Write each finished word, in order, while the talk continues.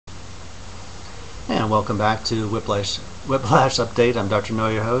And welcome back to Whiplash Update. I'm Dr.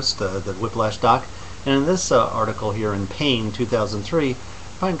 Noah, your host, the Whiplash Doc. And in this article here in Pain 2003,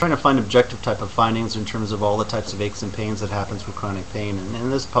 I'm trying to find objective type of findings in terms of all the types of aches and pains that happens with chronic pain. And in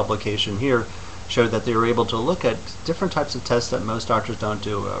this publication here showed that they were able to look at different types of tests that most doctors don't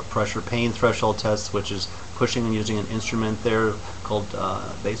do. Pressure pain threshold tests, which is pushing and using an instrument there called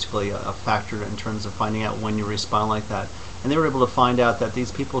basically a factor in terms of finding out when you respond like that. And they were able to find out that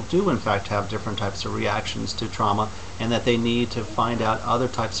these people do in fact have different types of reactions to trauma, and that they need to find out other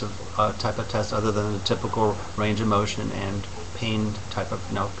types of tests other than the typical range of motion and pain type of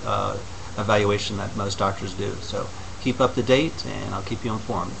evaluation that most doctors do. So keep up to date, and I'll keep you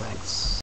informed. Thanks.